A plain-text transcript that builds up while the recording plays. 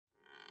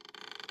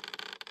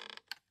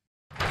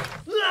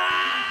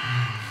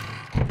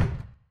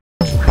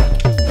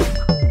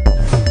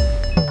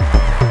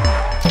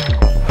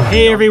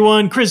Hey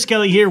everyone, Chris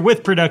Kelly here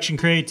with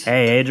ProductionCrate.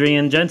 Hey,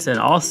 Adrian Jensen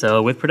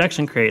also with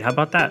ProductionCrate. How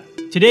about that?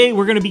 Today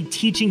we're going to be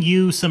teaching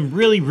you some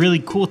really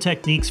cool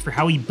techniques for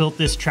how we built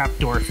this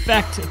trapdoor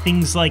effect.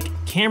 Things like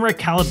camera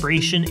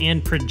calibration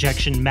and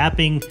projection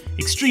mapping.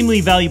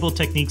 Extremely valuable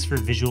techniques for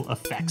visual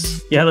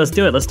effects. Yeah, let's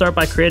do it. Let's start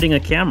by creating a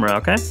camera,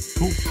 okay?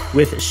 Cool.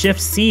 With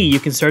Shift-C, you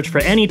can search for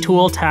any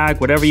tool, tag,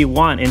 whatever you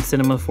want in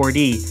Cinema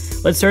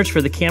 4D. Let's search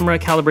for the camera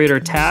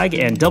calibrator tag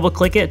and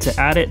double-click it to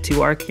add it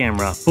to our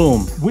camera.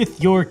 Boom.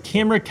 With your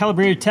camera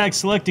calibrator tag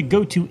selected,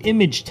 go to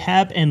Image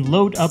tab and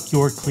load up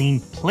your clean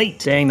plate.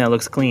 Dang, that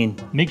looks clean.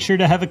 Make sure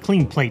to have a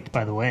clean plate,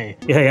 by the way.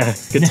 Yeah,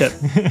 good tip.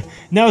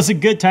 Now is a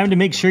good time to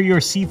make sure your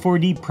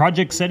C4D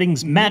project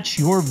settings match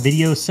your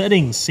video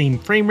settings. Same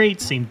frame rate,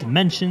 same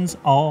dimensions,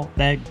 all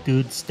that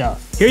good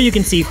stuff. Here you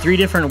can see 3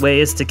 different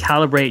ways to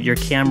calibrate your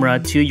camera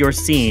to your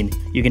scene.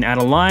 You can add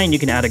a line, you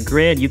can add a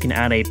grid, you can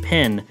add a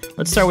pin.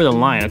 Let's start with a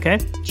line, okay?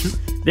 Sure.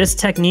 This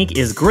technique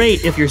is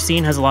great if your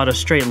scene has a lot of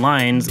straight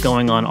lines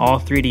going on all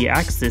 3D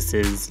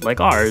axes,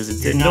 like ours.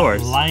 It's indoors.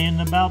 You're not lying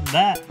about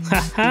that.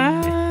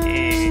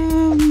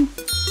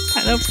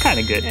 That was kind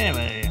of good.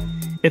 Yeah.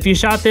 If you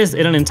shot this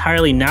in an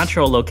entirely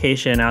natural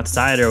location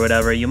outside or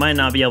whatever, you might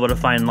not be able to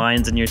find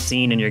lines in your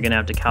scene and you're gonna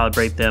have to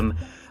calibrate them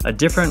a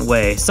different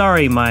way.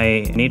 Sorry,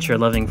 my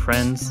nature-loving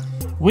friends.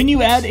 When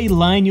you add a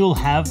line, you'll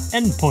have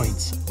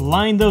endpoints.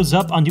 Line those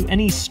up onto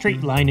any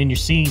straight line in your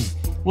scene.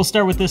 We'll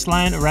start with this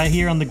line right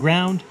here on the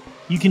ground.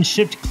 You can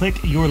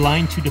shift-click your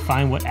line to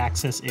define what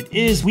axis it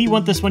is. We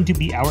want this one to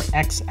be our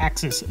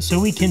x-axis, so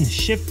we can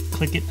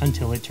shift-click it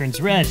until it turns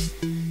red.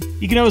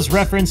 You can always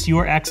reference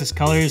your axis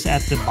colors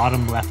at the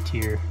bottom left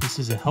here. This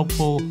is a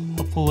helpful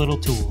little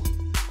tool.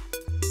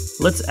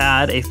 Let's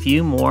add a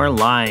few more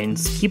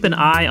lines. Keep an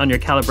eye on your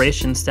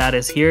calibration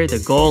status here. The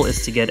goal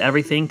is to get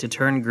everything to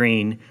turn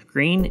green.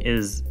 Green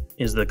is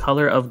the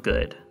color of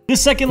good.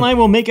 This second line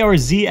will make our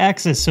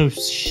z-axis, so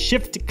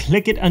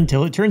shift-click it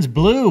until it turns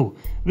blue.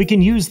 We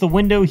can use the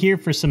window here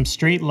for some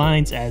straight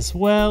lines as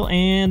well,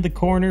 and the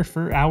corner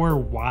for our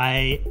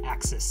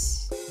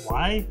y-axis.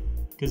 Why?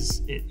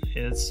 Because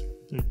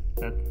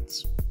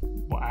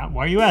why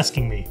are you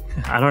asking me?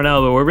 I don't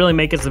know, but we're really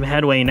making some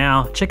headway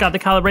now. Check out the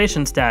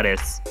calibration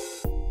status.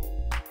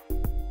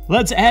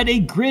 Let's add a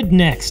grid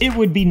next. It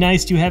would be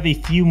nice to have a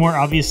few more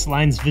obvious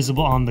lines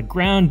visible on the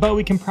ground, but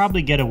we can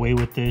probably get away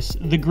with this.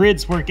 The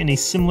grids work in a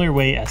similar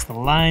way as the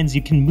lines.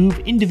 You can move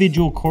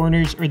individual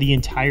corners or the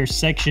entire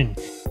section.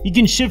 You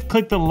can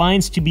shift-click the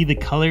lines to be the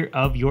color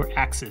of your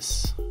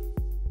axis.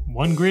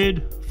 1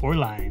 grid, 4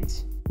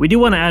 lines. We do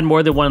want to add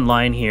more than 1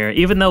 line here.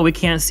 Even though we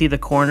can't see the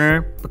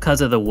corner because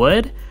of the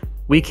wood,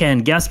 we can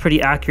guess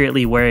pretty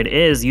accurately where it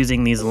is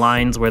using these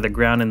lines where the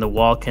ground and the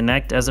wall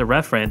connect as a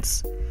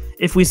reference.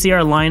 If we see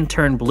our line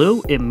turn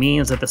blue, it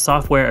means that the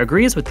software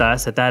agrees with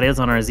us that that is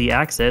on our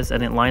z-axis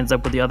and it lines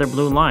up with the other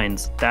blue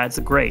lines. That's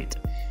great.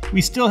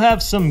 We still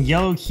have some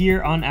yellow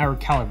here on our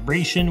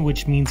calibration,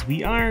 which means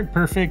we aren't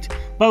perfect,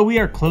 but we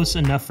are close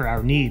enough for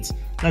our needs.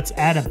 Let's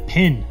add a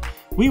pin.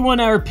 We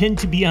want our pin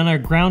to be on our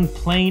ground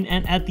plane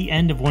and at the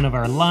end of one of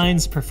our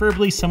lines,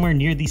 preferably somewhere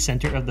near the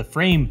center of the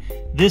frame.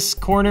 This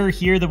corner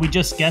here that we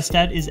just guessed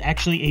at is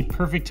actually a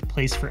perfect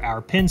place for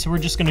our pin, so we're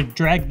just going to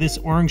drag this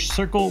orange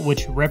circle,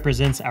 which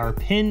represents our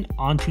pin,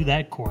 onto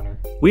that corner.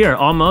 We are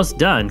almost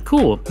done.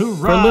 Cool.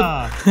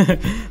 Hoorah!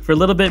 For a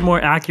little bit more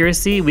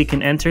accuracy, we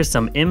can enter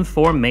some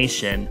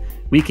information.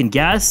 We can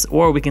guess,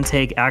 or we can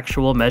take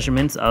actual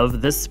measurements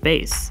of the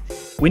space.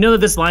 We know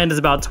that this line is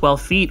about 12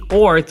 feet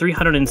or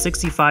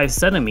 365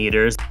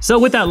 centimeters. So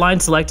with that line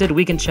selected,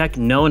 we can check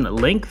known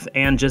length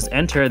and just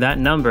enter that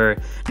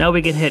number. Now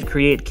we can hit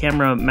create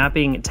camera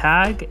mapping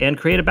tag and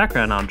create a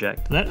background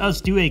object. Let us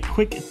do a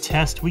quick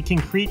test. We can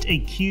create a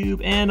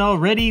cube and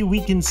already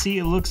we can see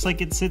it looks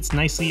like it sits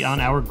nicely on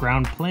our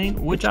ground plane,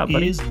 which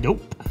is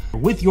dope.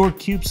 With your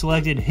cube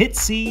selected, hit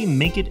C,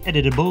 make it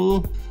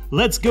editable.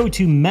 Let's go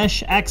to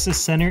Mesh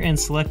Axis Center and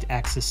select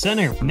Axis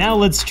Center. Now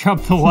let's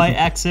drop the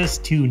Y-axis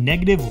to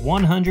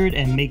 -100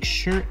 and make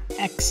sure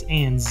X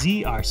and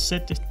Z are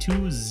set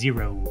to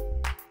 0.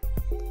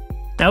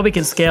 Now we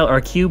can scale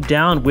our cube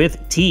down with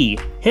T.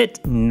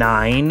 Hit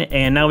 9,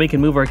 and now we can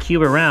move our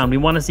cube around. We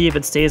want to see if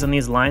it stays on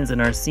these lines in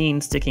our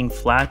scene, sticking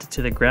flat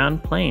to the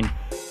ground plane.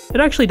 It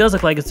actually does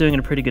look like it's doing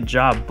a pretty good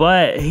job,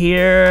 but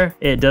here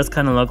it does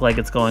kind of look like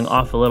it's going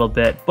off a little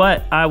bit,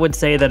 but I would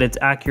say that it's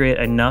accurate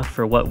enough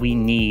for what we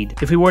need.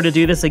 If we were to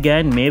do this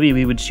again, maybe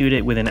we would shoot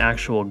it with an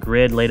actual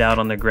grid laid out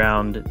on the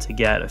ground to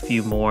get a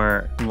few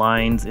more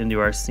lines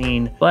into our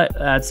scene, but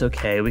that's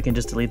okay. We can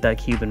just delete that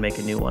cube and make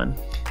a new one.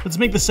 Let's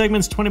make the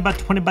segments 20 by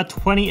 20 by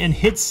 20 and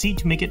hit C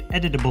to make it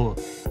editable.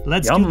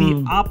 Let's do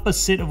the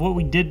opposite of what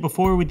we did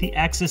before with the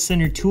Axis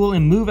Center tool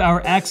and move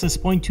our axis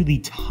point to the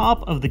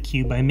top of the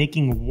cube by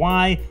making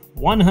Y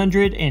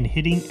 100 and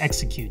hitting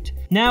execute.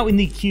 Now in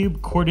the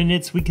cube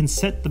coordinates, we can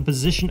set the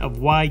position of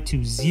Y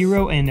to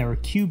 0 and our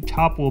cube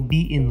top will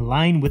be in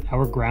line with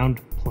our ground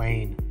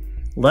plane.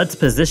 Let's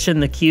position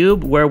the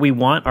cube where we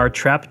want our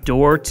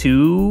trapdoor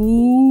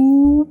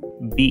to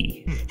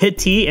be. Hit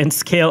T and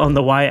scale on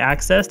the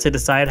Y-axis to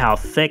decide how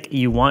thick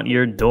you want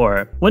your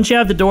door. Once you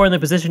have the door in the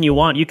position you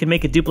want, you can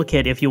make a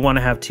duplicate if you want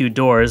to have 2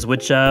 doors,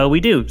 which we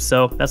do.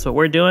 So that's what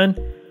we're doing.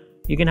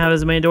 You can have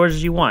as many doors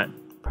as you want.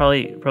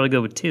 Probably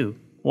go with 2.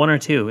 1 or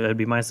 2, that would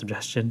be my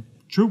suggestion.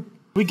 True.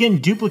 We can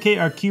duplicate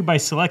our cube by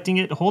selecting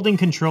it, holding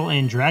Control,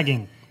 and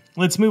dragging.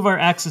 Let's move our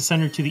axis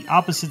center to the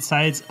opposite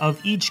sides of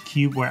each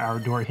cube where our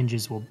door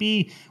hinges will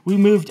be. We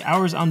moved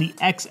ours on the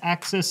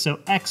x-axis, so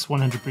x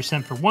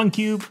 100% for one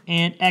cube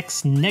and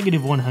x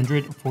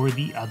 -100 for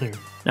the other.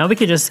 Now we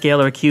can just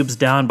scale our cubes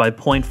down by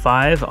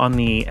 0.5 on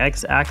the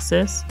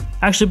x-axis.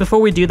 Actually, before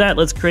we do that,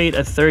 let's create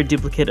a 3rd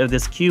duplicate of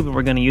this cube and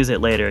we're going to use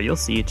it later. You'll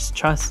see, just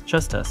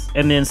trust us.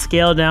 And then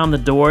scale down the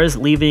doors,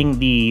 leaving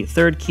the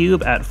 3rd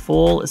cube at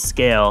full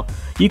scale.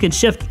 You can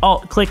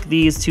Shift-Alt-click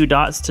these 2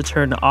 dots to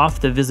turn off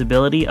the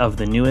visibility of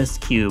the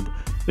newest cube.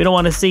 We don't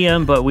want to see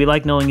him, but we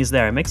like knowing he's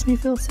there. It makes me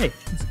feel safe.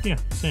 Yeah,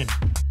 same.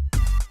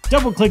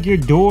 Double-click your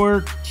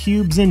door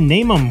cubes and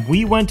name them.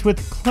 We went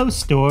with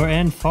close door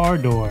and far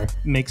door.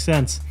 Makes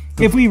sense.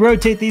 If we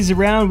rotate these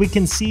around, we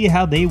can see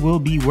how they will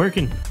be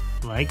working.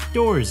 Like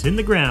doors in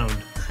the ground.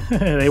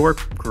 They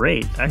work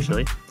great,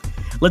 actually.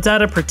 Let's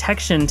add a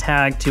protection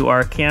tag to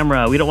our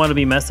camera. We don't want to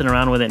be messing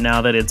around with it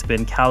now that it's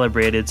been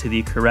calibrated to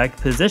the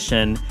correct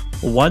position.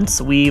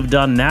 Once we've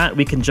done that,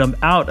 we can jump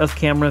out of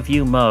camera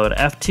view mode.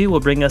 F2 will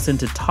bring us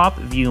into top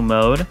view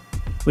mode.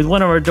 With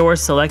one of our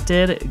doors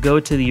selected, go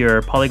to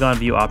your polygon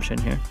view option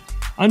here.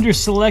 Under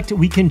select,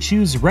 we can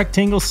choose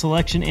rectangle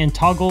selection and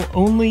toggle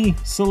only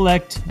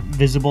select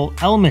visible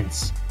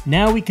elements.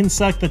 Now we can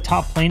select the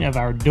top plane of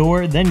our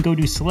door, then go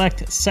to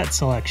select set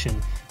selection.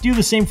 Do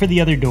the same for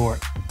the other door.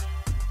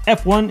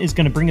 F1 is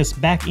going to bring us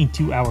back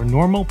into our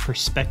normal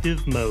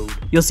perspective mode.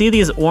 You'll see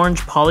these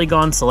orange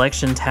polygon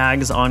selection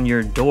tags on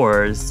your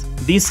doors.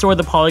 These store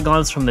the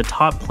polygons from the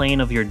top plane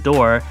of your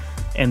door,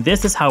 and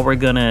this is how we're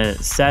going to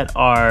set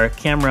our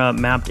camera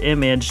mapped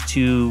image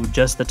to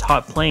just the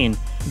top plane.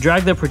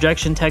 Drag the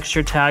projection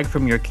texture tag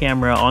from your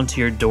camera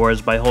onto your doors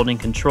by holding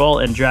Control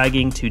and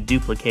dragging to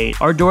duplicate.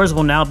 Our doors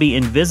will now be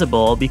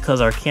invisible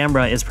because our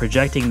camera is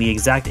projecting the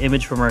exact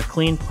image from our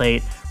clean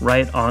plate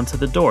right onto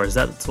the doors.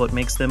 That's what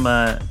makes them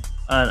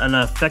an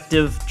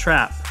effective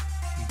trap.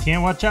 You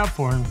can't watch out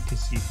for them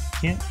because you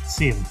can't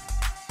see them.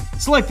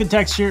 Select the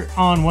texture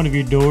on one of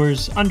your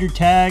doors. Under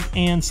tag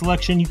and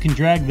selection, you can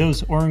drag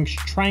those orange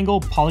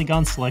triangle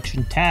polygon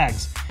selection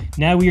tags.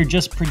 Now we are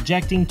just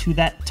projecting to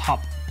that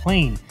top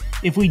plane.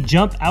 If we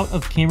jump out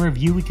of camera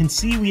view, we can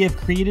see we have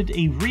created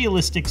a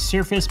realistic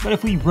surface, but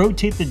if we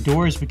rotate the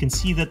doors, we can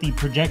see that the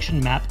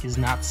projection map is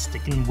not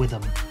sticking with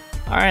them.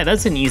 All right,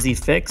 that's an easy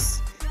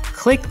fix.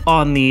 Click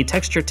on the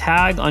texture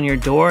tag on your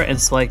door and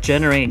select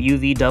Generate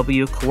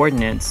UVW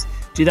Coordinates.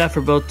 Do that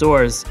for both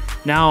doors.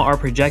 Now our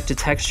projected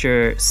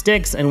texture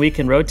sticks and we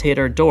can rotate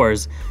our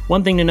doors.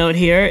 One thing to note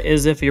here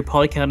is if your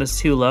poly count is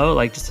too low,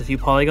 like just a few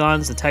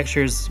polygons, the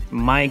textures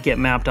might get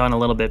mapped on a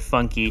little bit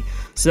funky.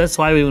 So that's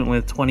why we went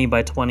with 20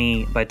 by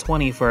 20 by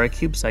 20 for our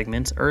cube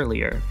segments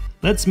earlier.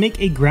 Let's make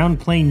a ground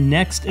plane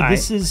next.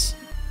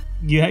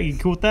 You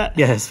cool with that?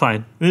 Yeah, it's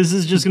fine. This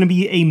is just going to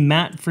be a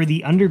mat for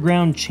the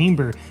underground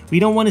chamber. We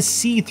don't want to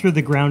see through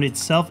the ground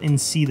itself and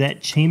see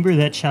that chamber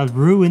that shall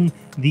ruin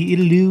the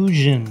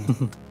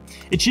illusion.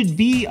 It should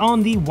be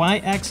on the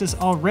Y-axis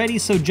already,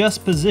 so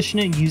just position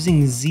it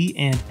using Z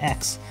and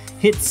X.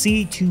 Hit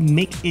C to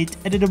make it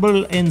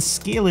editable and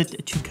scale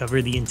it to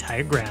cover the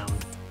entire ground.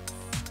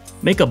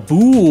 Make a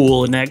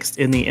bool next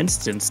in the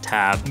instance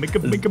tab. Make a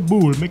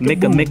bool.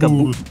 Make a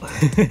bool.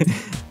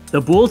 The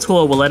bool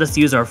tool will let us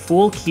use our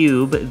full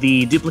cube,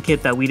 the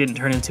duplicate that we didn't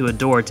turn into a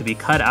door, to be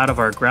cut out of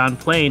our ground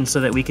plane so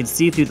that we can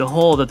see through the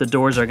hole that the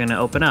doors are going to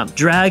open up.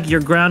 Drag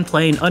your ground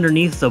plane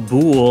underneath the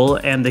bool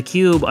and the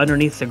cube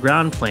underneath the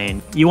ground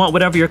plane. You want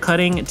whatever you're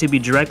cutting to be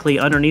directly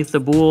underneath the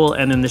bool,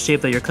 and then the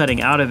shape that you're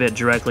cutting out of it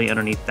directly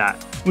underneath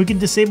that. We can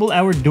disable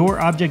our door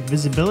object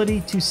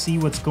visibility to see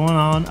what's going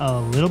on a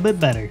little bit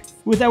better.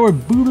 With our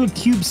boodle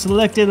cube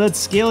selected, let's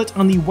scale it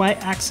on the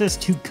Y-axis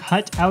to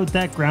cut out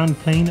that ground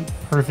plane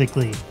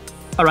perfectly.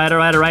 All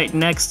right.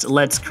 Next,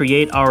 let's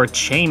create our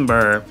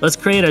chamber. Let's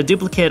create a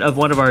duplicate of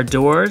one of our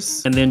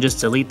doors and then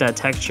just delete that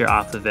texture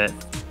off of it.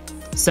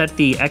 Set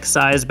the X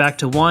size back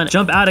to 1.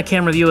 Jump out of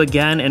camera view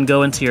again and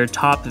go into your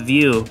top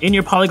view. In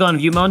your polygon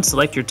view mode,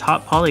 select your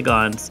top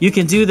polygons. You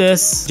can do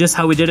this just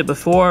how we did it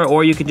before,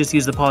 or you can just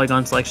use the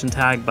polygon selection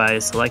tag by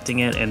selecting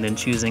it and then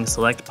choosing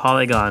select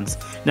polygons.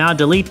 Now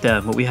delete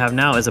them. What we have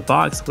now is a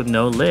box with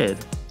no lid.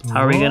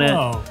 How are we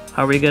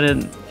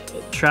gonna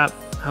trap?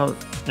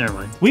 Never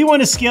mind. We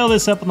want to scale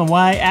this up on the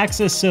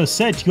Y-axis, so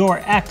set your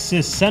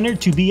axis center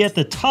to be at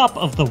the top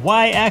of the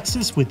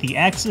Y-axis with the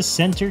axis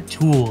center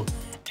tool.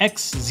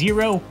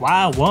 X0,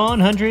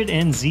 Y100,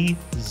 and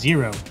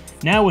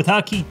Z0. Now with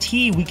hotkey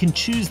T, we can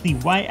choose the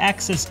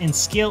Y-axis and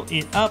scale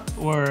it up,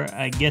 or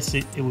I guess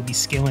it would be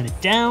scaling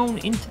it down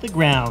into the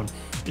ground.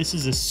 This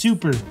is a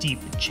super deep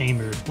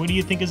chamber. What do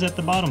you think is at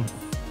the bottom?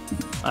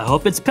 I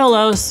hope it's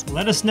pillows.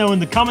 Let us know in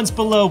the comments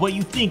below what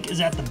you think is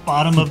at the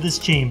bottom of this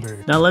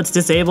chamber. Now let's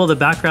disable the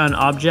background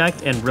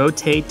object and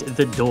rotate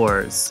the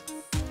doors.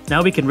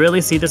 Now we can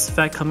really see this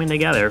effect coming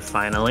together,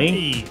 finally.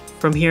 Hey.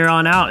 From here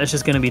on out, it's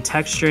just gonna be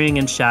texturing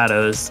and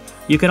shadows.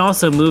 You can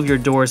also move your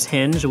door's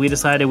hinge. We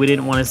decided we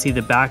didn't wanna see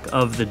the back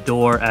of the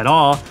door at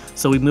all,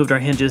 so we moved our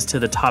hinges to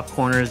the top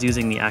corners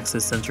using the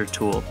axis sensor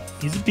tool.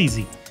 Easy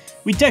peasy.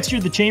 We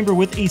textured the chamber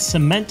with a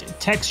cement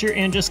texture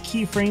and just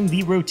keyframed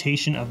the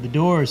rotation of the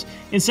doors.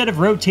 Instead of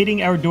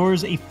rotating our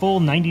doors a full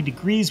 90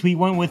 degrees, we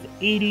went with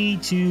 80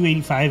 to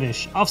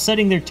 85-ish.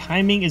 Offsetting their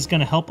timing is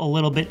going to help a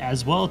little bit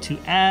as well to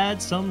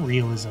add some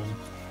realism.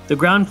 The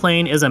ground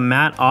plane is a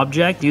matte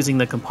object using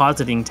the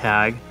compositing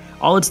tag.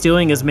 All it's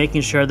doing is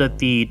making sure that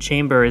the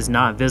chamber is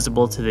not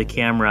visible to the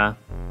camera.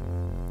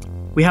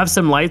 We have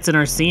some lights in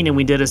our scene and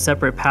we did a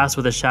separate pass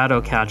with a shadow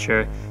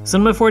catcher.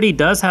 Cinema 4D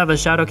does have a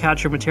shadow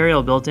catcher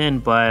material built in,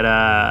 but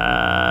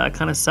it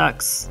kind of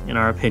sucks in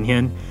our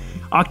opinion.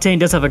 Octane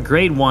does have a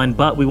great one,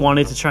 but we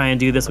wanted to try and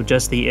do this with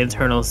just the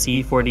internal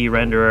C4D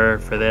renderer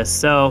for this.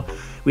 So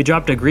we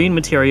dropped a green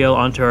material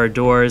onto our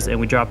doors and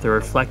we dropped the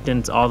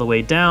reflectance all the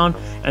way down,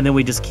 and then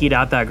we just keyed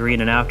out that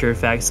green in After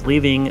Effects,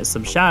 leaving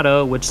some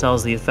shadow, which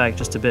sells the effect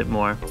just a bit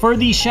more. For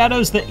the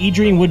shadows that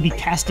Adrian would be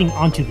casting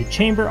onto the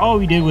chamber, all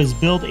we did was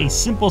build a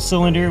simple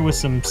cylinder with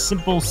some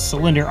simple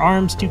cylinder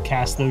arms to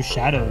cast those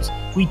shadows.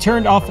 We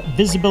turned off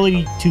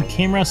visibility to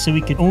camera so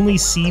we could only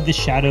see the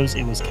shadows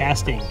it was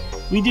casting.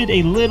 We did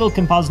a little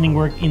compositing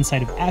work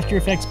inside of After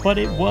Effects, but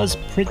it was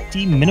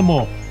pretty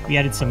minimal. We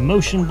added some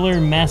motion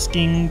blur,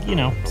 masking, you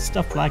know,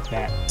 stuff like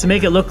that. To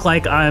make it look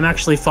like I'm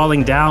actually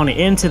falling down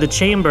into the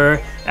chamber,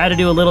 I had to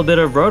do a little bit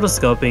of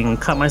rotoscoping,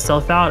 cut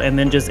myself out, and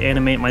then just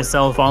animate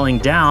myself falling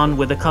down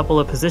with a couple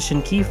of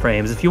position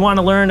keyframes. If you want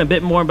to learn a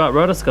bit more about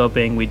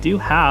rotoscoping, we do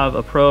have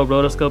a pro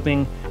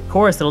rotoscoping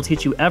course that'll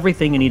teach you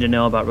everything you need to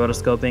know about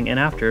rotoscoping and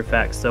After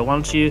Effects. So why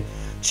don't you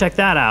check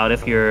that out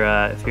if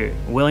you're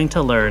willing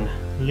to learn.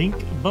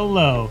 Link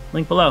below.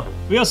 Link below.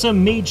 We also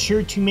made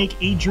sure to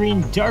make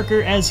Adrian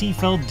darker as he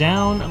fell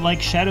down, like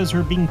shadows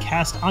were being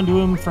cast onto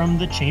him from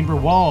the chamber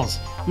walls.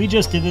 We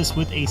just did this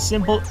with a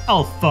simple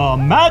alpha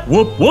matte.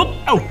 Whoop whoop.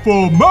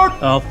 Alpha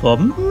matte. Alpha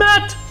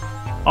matte.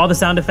 All the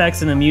sound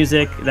effects and the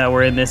music that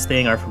were in this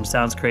thing are from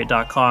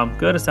soundscrate.com.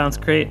 Go to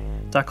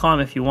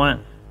soundscrate.com if you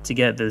want to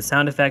get the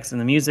sound effects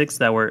and the musics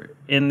that were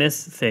in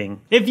this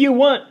thing. If you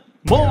want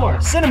more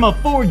Cinema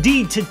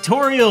 4D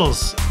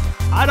tutorials,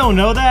 I don't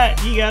know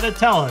that. You gotta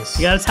tell us.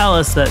 You gotta tell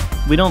us that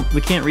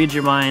we can't read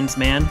your minds,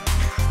 man.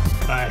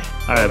 Bye.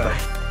 All right, bye.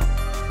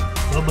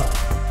 bye.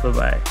 Bye-bye.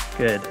 Bye-bye.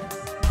 Good.